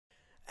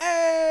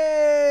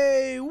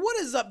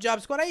is up,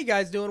 Job Squad? How you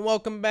guys doing?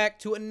 Welcome back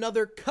to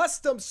another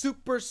custom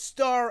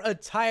superstar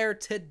attire.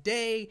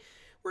 Today,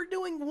 we're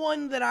doing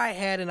one that I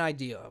had an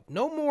idea of.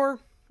 No more.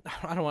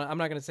 I'm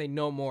not gonna say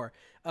no more.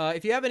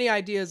 If you have any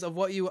ideas of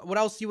what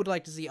else you would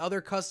like to see,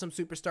 other custom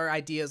superstar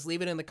ideas,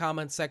 leave it in the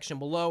comments section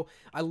below.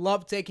 I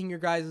love taking your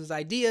guys'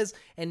 ideas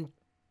and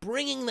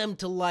bringing them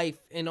to life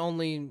in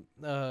only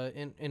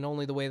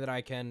the way that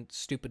I can,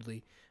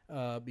 stupidly,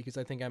 because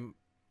I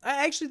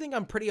actually think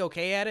I'm pretty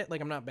okay at it.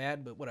 Like, I'm not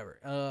bad, but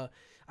whatever.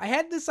 I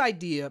had this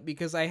idea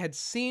because I had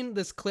seen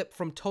this clip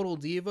from Total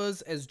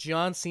Divas as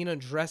John Cena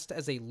dressed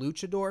as a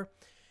luchador.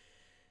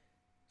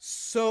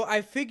 So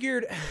I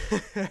figured,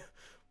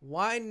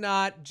 why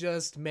not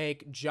just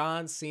make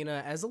John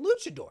Cena as a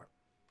luchador?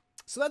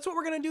 So that's what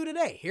we're going to do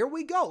today. Here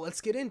we go.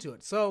 Let's get into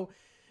it. So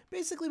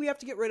basically we have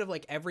to get rid of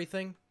like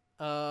everything.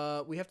 He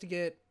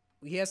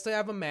has to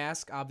have a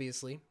mask,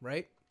 obviously,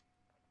 right?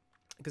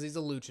 Because he's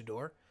a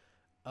luchador.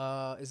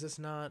 Is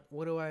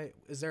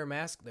there a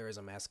mask? There is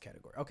a mask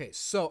category. Okay,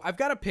 so I've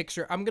got a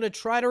picture. I'm going to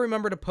try to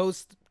remember to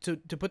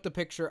put the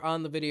picture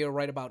on the video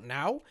right about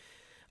now.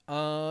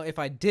 If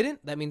I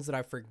didn't, that means that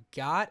I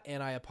forgot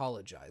and I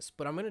apologize.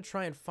 But I'm going to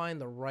try and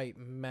find the right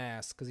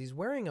mask because he's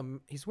wearing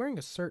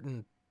a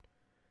certain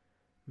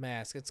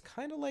mask. It's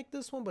kind of like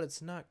this one, but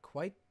it's not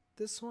quite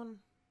this one.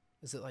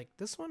 Is it like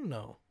this one?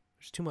 No.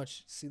 There's too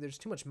much. See, there's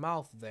too much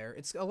mouth there.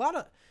 It's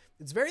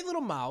very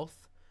little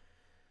mouth.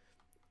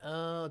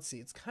 Let's see.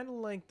 It's kind of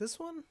like this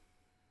one.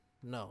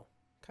 No.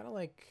 Kind of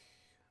like,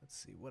 let's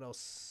see. What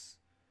else?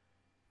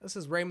 This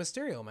is Rey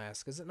Mysterio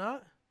mask, is it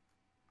not?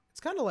 It's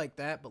kind of like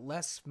that, but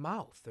less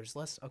mouth. There's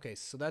less. Okay,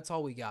 so that's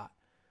all we got.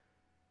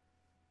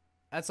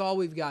 That's all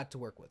we've got to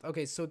work with.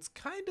 Okay, so it's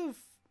kind of,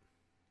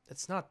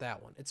 it's not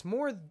that one. It's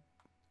more,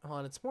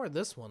 it's more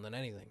this one than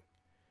anything.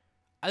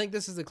 I think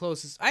this is the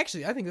closest.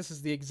 Actually, I think this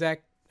is the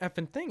exact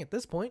effing thing at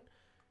this point.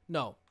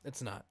 No,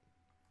 it's not.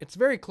 It's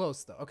very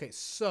close, though. Okay,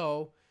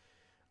 so,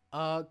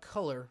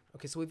 color.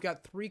 Okay, so we've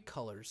got 3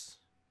 colors.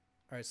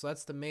 All right, so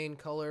that's the main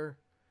color.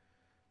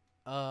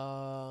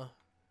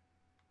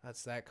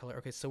 That's that color.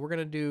 Okay, so we're going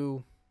to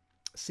do...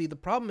 See, the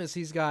problem is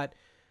he's got...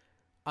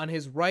 On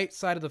his right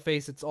side of the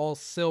face, it's all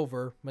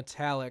silver,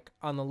 metallic.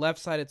 On the left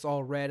side, it's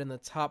all red, and the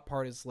top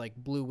part is, like,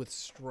 blue with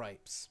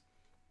stripes.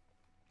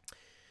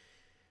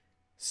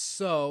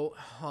 So,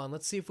 hold on,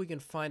 let's see if we can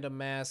find a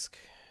mask.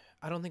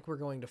 I don't think we're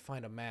going to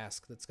find a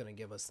mask that's going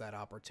to give us that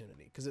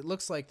opportunity, because it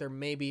looks like they're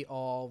maybe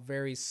all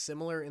very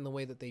similar in the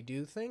way that they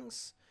do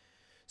things.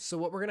 So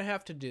what we're going to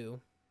have to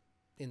do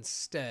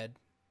instead...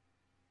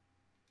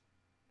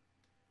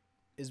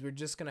 is we're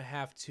just gonna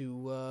have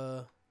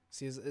to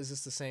see, is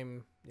this the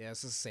same? Yeah,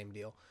 this is the same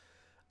deal.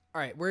 All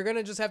right, we're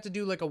gonna just have to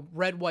do like a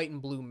red, white,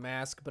 and blue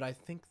mask, but I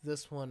think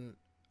this one's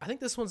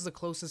the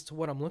closest to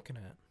what I'm looking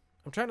at.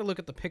 I'm trying to look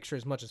at the picture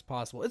as much as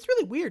possible. It's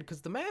really weird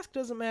because the mask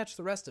doesn't match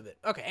the rest of it.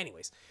 Okay,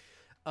 anyways,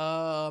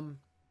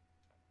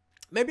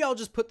 maybe I'll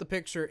just put the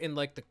picture in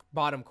like the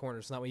bottom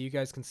corner so that way you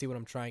guys can see what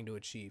I'm trying to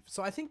achieve.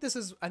 So I think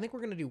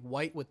we're gonna do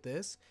white with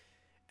this,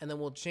 and then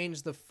we'll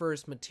change the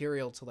first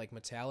material to like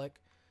metallic.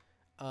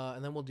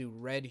 And then we'll do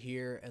red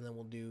here, and then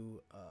we'll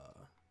do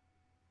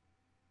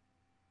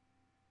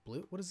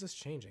blue. What is this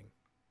changing?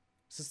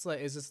 Is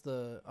this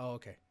the... Oh,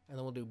 okay. And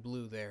then we'll do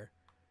blue there.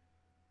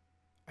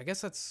 I guess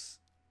that's...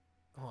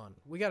 Hold on.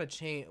 We gotta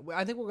change...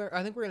 I think we're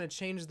gonna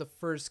change the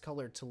first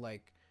color to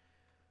like...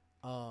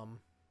 to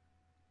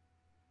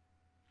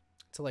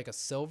like a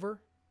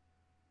silver.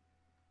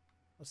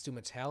 Let's do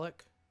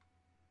metallic.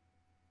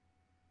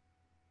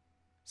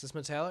 Is this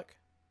metallic?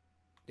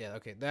 Yeah,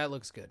 okay. That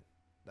looks good.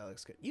 That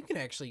looks good. You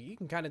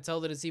can kind of tell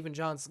that it's even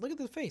John's. Look at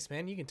the face,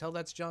 man. You can tell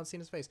that's John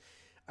Cena's face.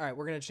 All right,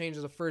 we're going to change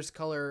the first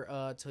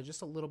color to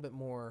just a little bit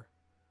more.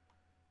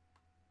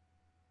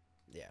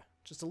 Yeah,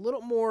 just a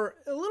little more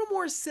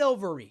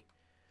silvery.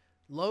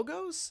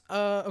 Logos?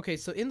 Okay,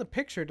 so in the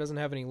picture it doesn't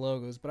have any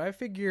logos, but I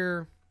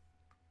figure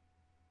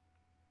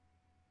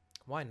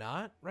why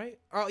not, right?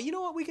 Oh, you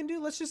know what we can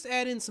do? Let's just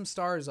add in some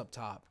stars up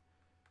top.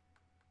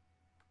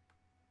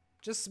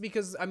 Just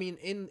because, I mean,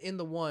 in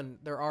the one,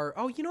 there are...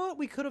 Oh, you know what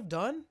we could have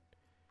done?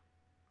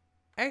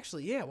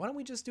 Actually, yeah, why don't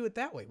we just do it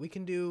that way? We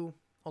can do...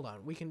 Hold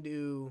on, we can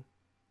do...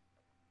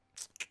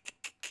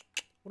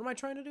 What am I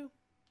trying to do?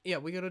 Yeah,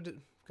 we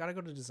gotta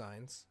go to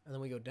designs, and then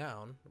we go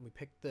down, and we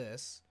pick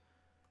this,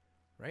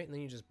 right? And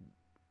then you just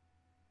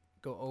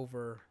go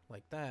over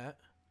like that.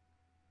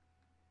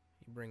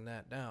 You bring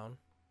that down.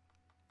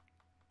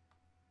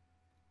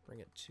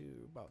 Bring it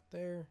to about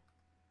there.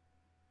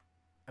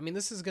 I mean,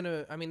 this is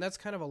gonna... I mean, that's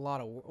kind of a lot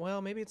of...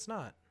 Well, maybe it's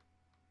not.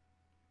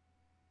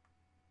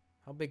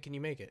 How big can you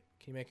make it?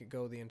 Can you make it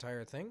go the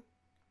entire thing?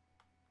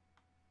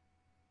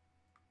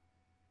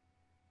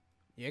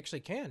 You actually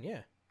can,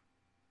 yeah.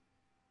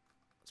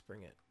 Let's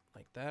bring it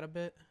like that a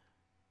bit.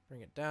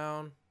 Bring it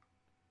down.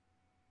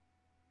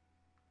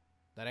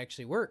 That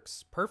actually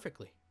works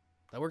perfectly.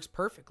 That works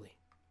perfectly.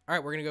 All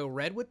right, we're gonna go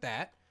red with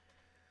that.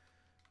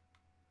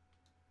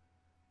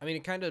 I mean,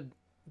 it kind of...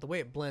 The way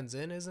it blends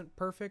in isn't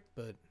perfect,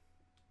 but...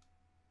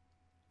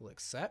 We'll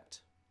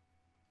accept.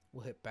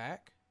 We'll hit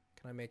back.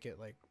 Can I make it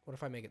like, what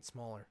if I make it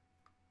smaller?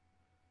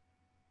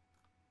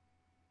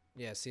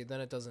 Yeah, see, then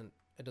it doesn't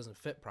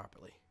fit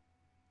properly.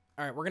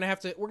 All right, we're gonna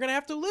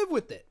have to live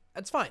with it.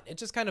 That's fine. It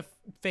just kind of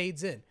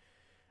fades in.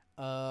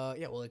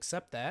 Yeah, we'll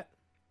accept that,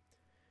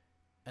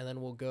 and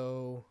then we'll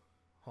go.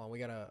 Hold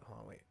on, hold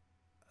on, wait.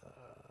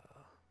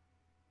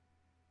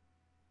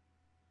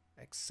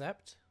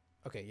 Accept.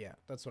 Okay, yeah,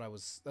 that's what I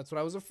was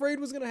afraid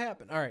was gonna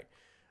happen. All right,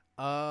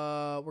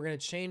 we're gonna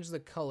change the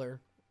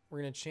color. We're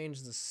gonna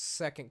change the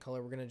second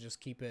color. We're gonna just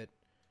keep it.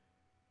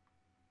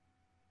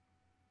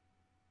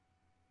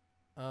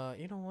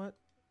 You know what?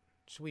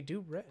 Should we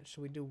do red?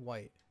 Should we do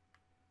white?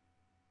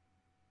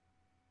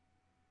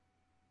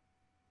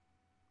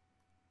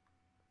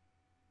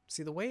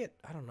 See, the way it,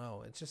 I don't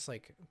know. It's just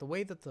like the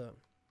way that the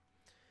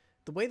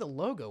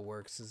logo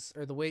works is,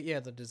 or the way, yeah,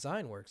 the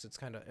design works. It's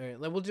kind of,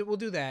 we'll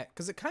do that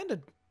because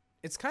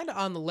it's kind of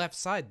on the left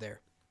side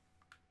there.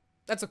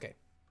 That's okay.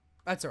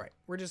 That's all right.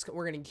 We're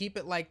gonna keep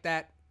it like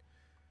that.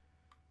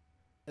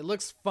 It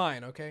looks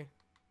fine, okay?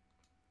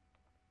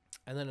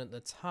 And then at the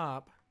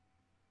top,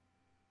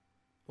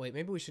 wait,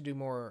 maybe we should do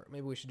more.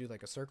 Maybe we should do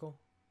like a circle.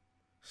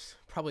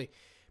 probably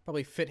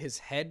fit his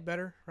head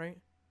better, right?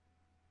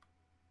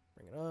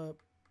 Bring it up.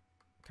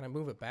 Can I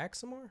move it back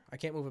some more? I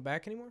can't move it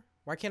back anymore?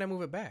 Why can't I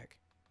move it back?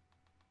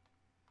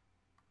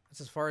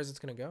 That's as far as it's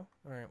gonna go?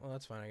 Alright, well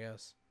that's fine, I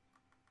guess.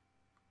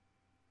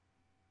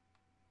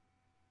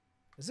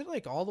 Is it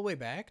like all the way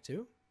back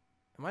too?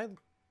 Am I...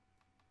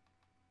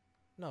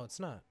 No, it's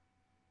not.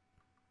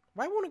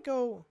 Why won't it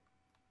go...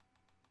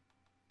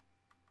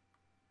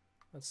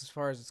 That's as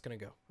far as it's gonna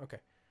go. Okay.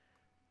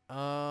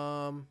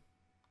 For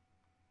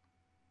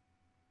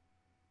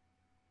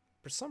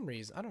some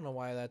reason, I don't know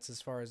why that's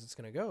as far as it's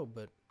gonna go,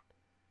 but...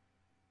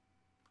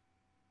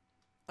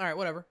 Alright,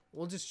 whatever.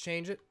 We'll just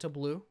change it to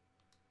blue.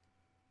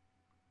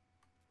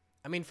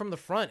 I mean, from the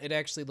front, it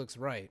actually looks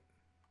right.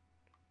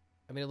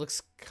 I mean, it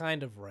looks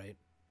kind of right.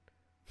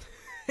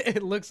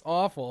 It looks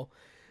awful,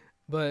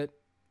 but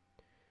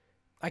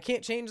I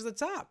can't change the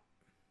top.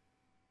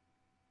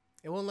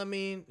 It won't let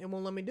me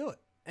do it.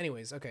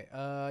 Anyways, okay.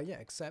 Yeah,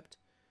 accept.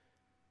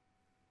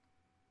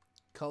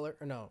 Color,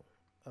 or no.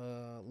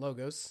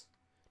 Logos.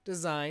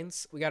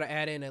 Designs. We got to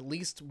add in at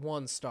least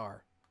one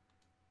star.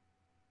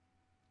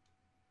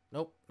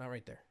 Nope, not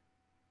right there.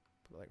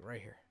 Put it like right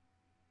here.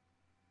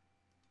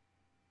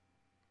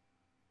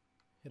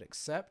 Hit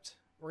accept.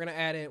 We're gonna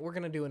add in. We're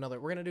gonna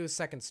do a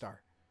second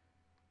star.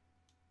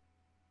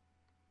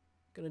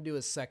 Gonna do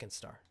a second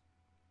star.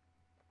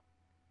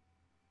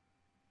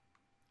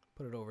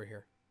 Put it over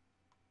here.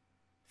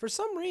 For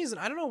some reason,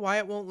 I don't know why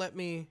it won't let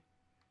me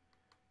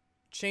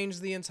change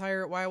the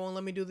entire. Why it won't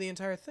let me do the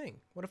entire thing.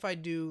 What if I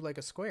do like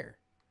a square?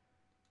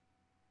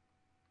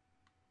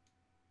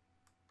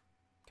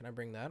 Can I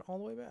bring that all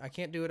the way back? I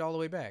can't do it all the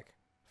way back.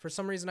 For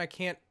some reason, I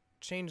can't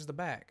change the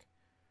back,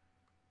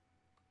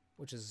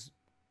 which is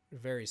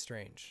very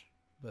strange.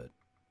 But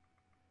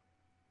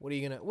what are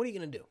you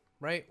gonna do,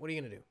 right? What are you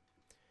gonna do?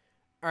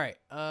 All right,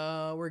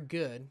 we're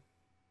good.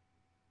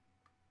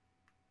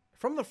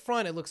 From the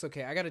front, it looks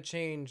okay. I gotta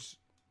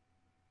change.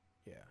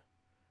 Yeah,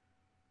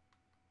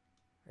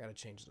 I gotta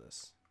change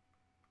this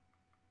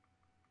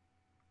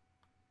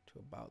to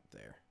about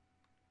there.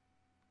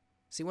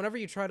 See, whenever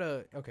you try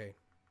to, okay.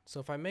 So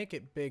if I make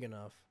it big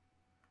enough,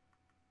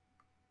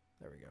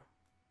 there we go.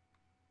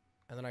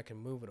 And then I can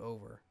move it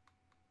over.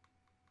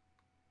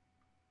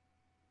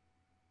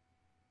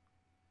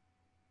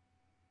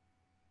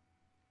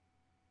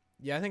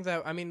 Yeah, I think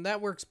that, I mean, that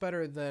works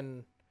better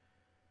than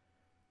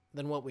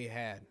what we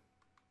had.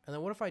 And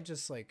then what if I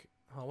just like,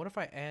 what if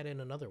I add in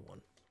another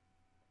one?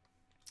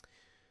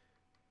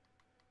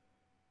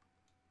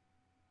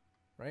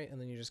 Right?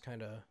 And then you just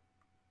kind of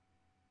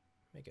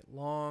make it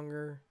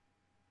longer.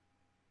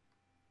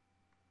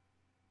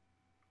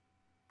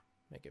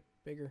 Make it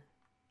bigger.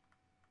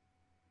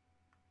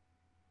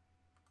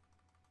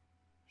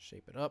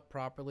 Shape it up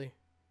properly.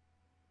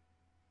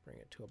 Bring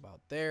it to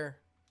about there.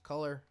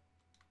 Color.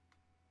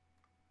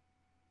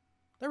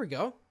 There we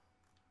go.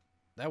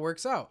 That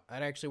works out.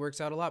 That actually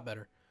works out a lot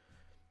better.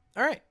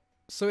 All right.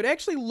 So it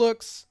actually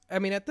looks, I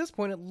mean, at this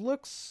point, it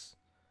looks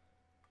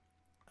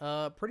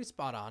pretty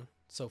spot on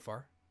so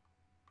far.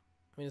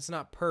 I mean, it's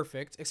not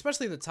perfect,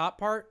 especially the top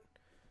part.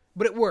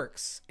 But it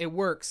works. It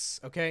works,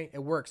 okay?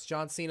 It works.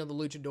 John Cena, the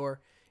Luchador.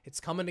 It's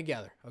coming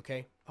together,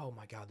 okay? Oh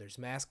my god, there's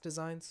mask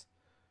designs?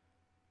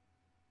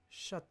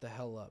 Shut the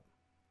hell up.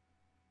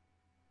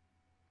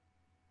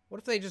 What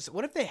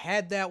if they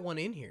had that one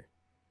in here?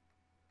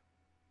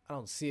 I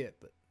don't see it,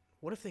 but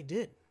what if they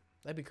did?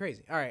 That'd be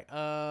crazy. All right,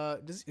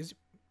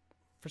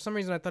 for some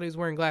reason I thought he was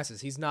wearing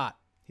glasses. He's not.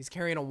 He's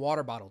carrying a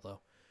water bottle, though.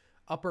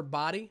 Upper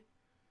body.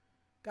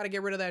 Got to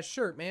get rid of that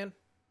shirt, man.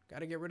 Got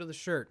to get rid of the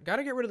shirt. Got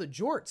to get rid of the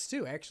jorts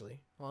too,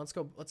 actually. Well,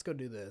 let's go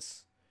do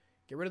this.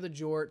 Get rid of the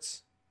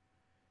jorts.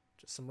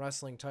 Just some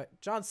wrestling tights.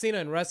 John Cena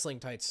in wrestling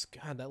tights.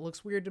 God, that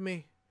looks weird to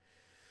me.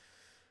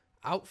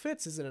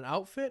 Outfits? Is it an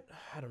outfit?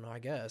 I don't know, I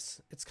guess.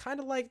 It's kind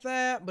of like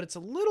that, but it's a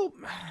little...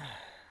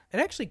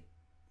 It's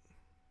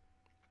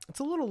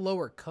a little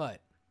lower cut.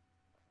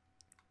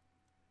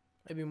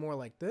 Maybe more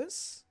like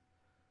this?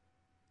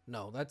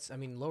 No, that's, I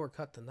mean, lower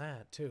cut than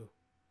that, too.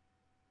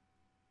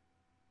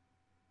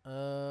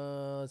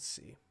 Let's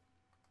see.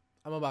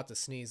 I'm about to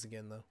sneeze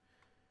again, though.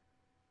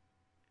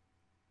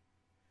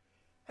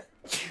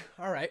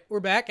 All right, we're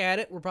back at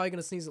it. We're probably going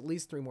to sneeze at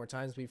least 3 more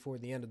times before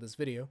the end of this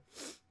video.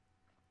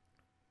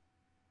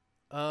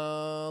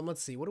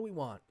 Let's see. What do we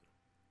want?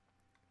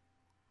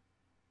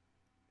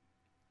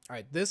 All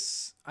right,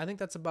 this, I think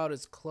that's about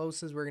as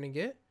close as we're going to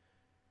get.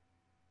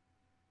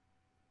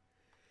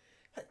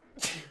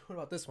 What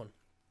about this one?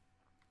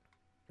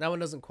 That one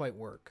doesn't quite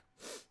work.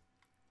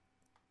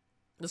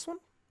 This one?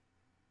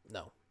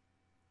 No.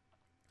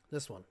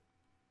 This one?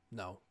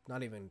 No,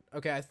 not even.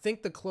 Okay, I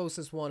think the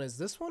closest one is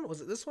this one.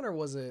 Was it this one or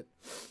was it?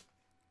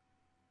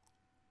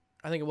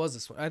 I think it was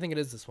this one. I think it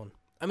is this one.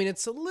 I mean,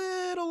 it's a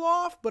little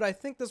off, but I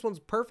think this one's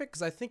perfect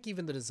because I think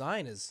even the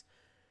design is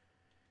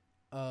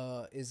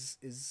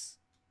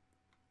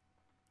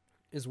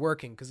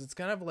working because it's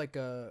kind of like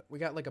a, we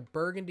got like a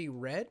burgundy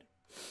red.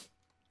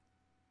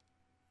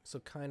 So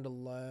kind of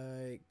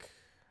like,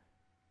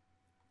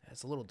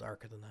 it's a little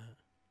darker than that.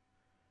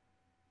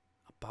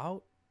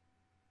 About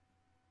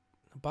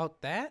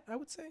that, I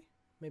would say.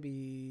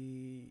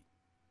 Maybe,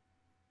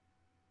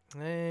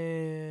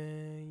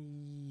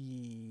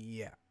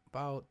 yeah,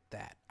 about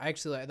that.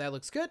 Actually, that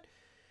looks good.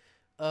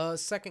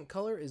 Second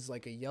color is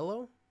like a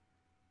yellow.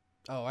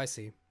 Oh, I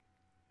see.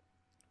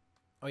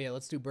 Oh yeah,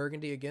 let's do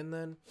burgundy again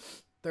then.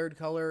 Third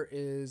color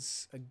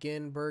is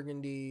again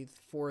burgundy.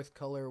 Fourth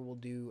color we'll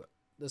do,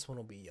 this one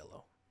will be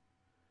yellow.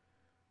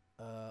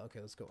 Okay,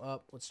 let's go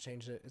up. Let's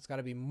change it. It's got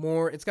to be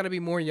more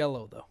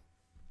yellow though.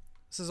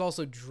 This is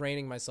also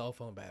draining my cell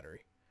phone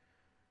battery.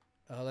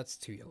 That's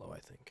too yellow, I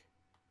think.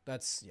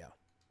 That's, yeah.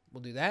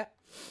 We'll do that.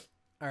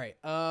 All right.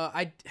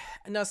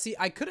 Now see,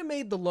 I could have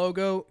made the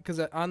logo because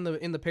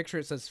in the picture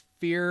it says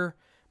 "Fear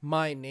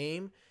My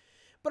Name,"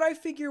 but I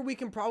figure we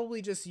can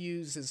probably just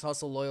use his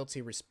hustle,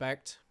 loyalty,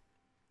 respect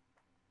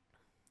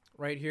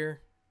right here,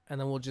 and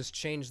then we'll just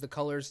change the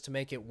colors to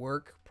make it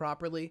work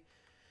properly.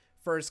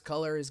 First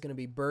color is gonna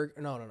be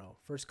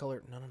First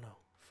color,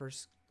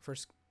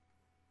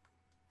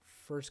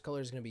 First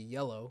color is going to be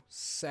yellow.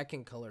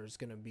 Second color is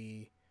going to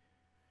be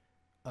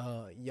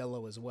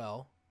yellow as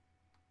well.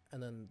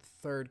 And then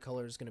third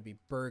color is going to be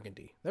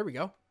burgundy. There we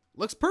go.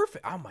 Looks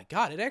perfect. Oh my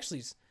God.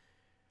 It's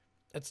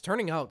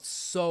turning out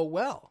so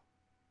well.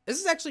 This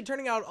is actually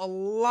turning out a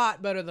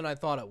lot better than I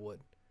thought it would.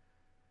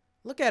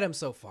 Look at him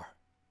so far.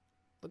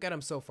 Look at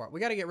him so far. We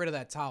got to get rid of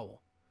that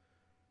towel.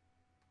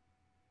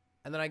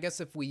 And then I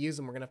guess if we use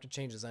him, we're going to have to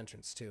change his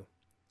entrance too.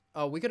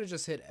 Oh, we could have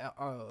just hit.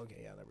 Oh,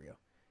 okay. Yeah, there we go.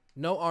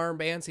 No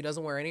armbands. He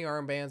doesn't wear any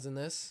armbands in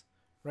this,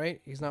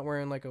 right? He's not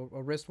wearing like a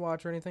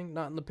wristwatch or anything.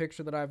 Not in the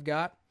picture that I've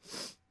got.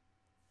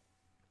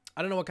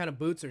 I don't know what kind of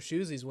boots or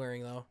shoes he's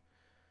wearing, though.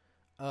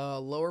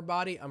 Lower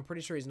body, I'm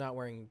pretty sure he's not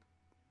wearing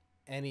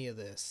any of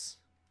this.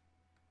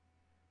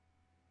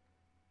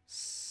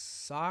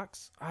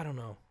 Socks? I don't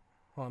know.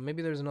 Hold on,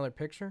 maybe there's another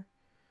picture.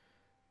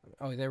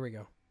 Oh, there we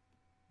go.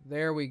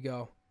 There we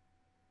go.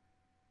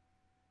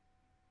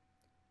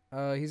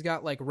 He's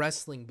got like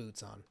wrestling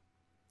boots on.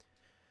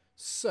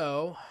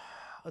 So,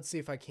 let's see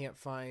if I can't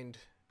find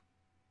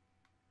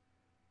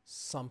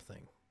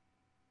something.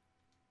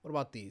 What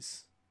about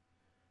these?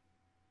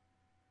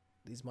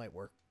 These might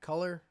work.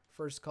 Color,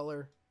 first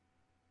color.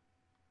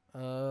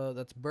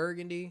 That's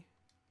burgundy.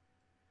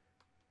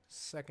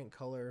 Second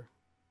color.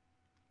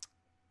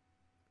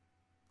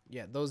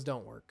 Yeah, those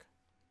don't work.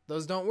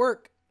 Those don't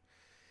work.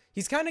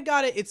 He's kind of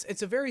got it.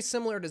 It's a very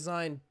similar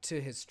design to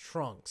his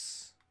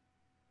trunks.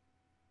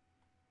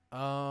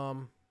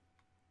 And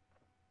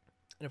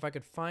if I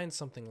could find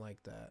something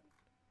like that,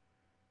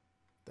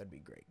 that'd be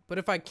great. But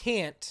if I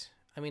can't,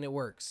 I mean, it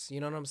works. You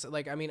know what I'm saying?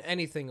 Like, I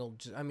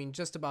mean,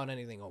 just about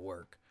anything will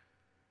work.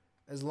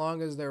 As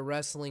long as they're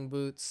wrestling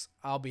boots,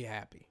 I'll be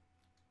happy.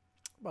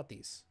 How about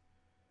these?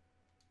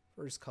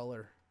 First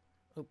color.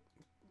 Oh,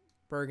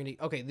 burgundy.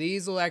 Okay,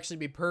 these will actually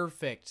be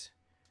perfect.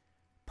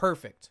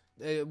 Perfect.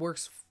 It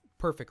works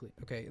perfectly.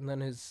 Okay, and then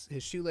his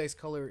shoelace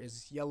color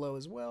is yellow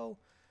as well.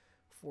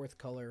 Fourth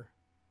color.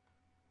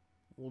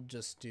 We'll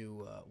just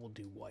do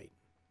white.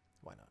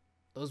 Why not?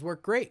 Those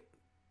work great.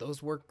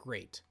 Those work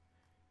great.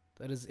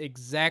 That is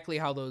exactly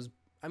how those,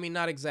 I mean,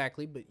 not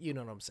exactly, but you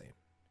know what I'm saying.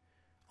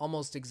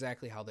 Almost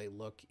exactly how they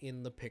look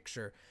in the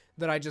picture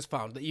that I just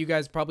found that you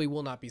guys probably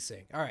will not be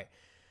seeing. All right.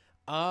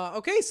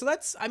 Okay, so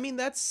that's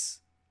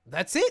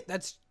it.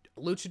 That's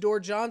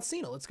Luchador John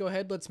Cena. Let's go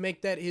ahead. Let's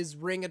make that his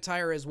ring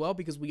attire as well,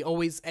 because we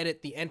always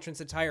edit the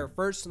entrance attire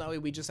first. So that way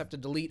we just have to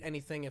delete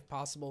anything if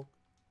possible.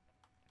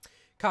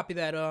 Copy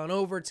that on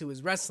over to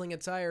his wrestling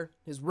attire,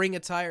 his ring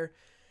attire.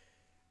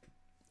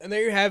 And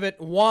there you have it.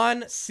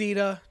 Juan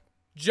Cena,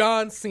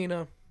 John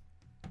Cena,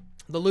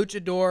 the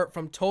Luchador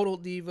from Total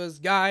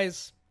Divas.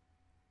 Guys,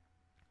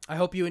 I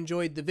hope you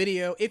enjoyed the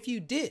video. If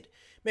you did,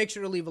 make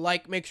sure to leave a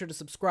like, make sure to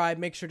subscribe,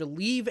 make sure to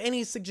leave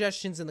any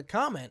suggestions in the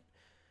comment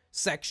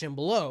section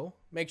below.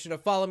 Make sure to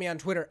follow me on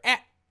Twitter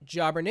at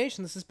JobberNation.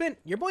 This has been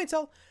your boy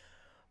Intel.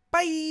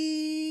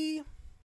 Bye!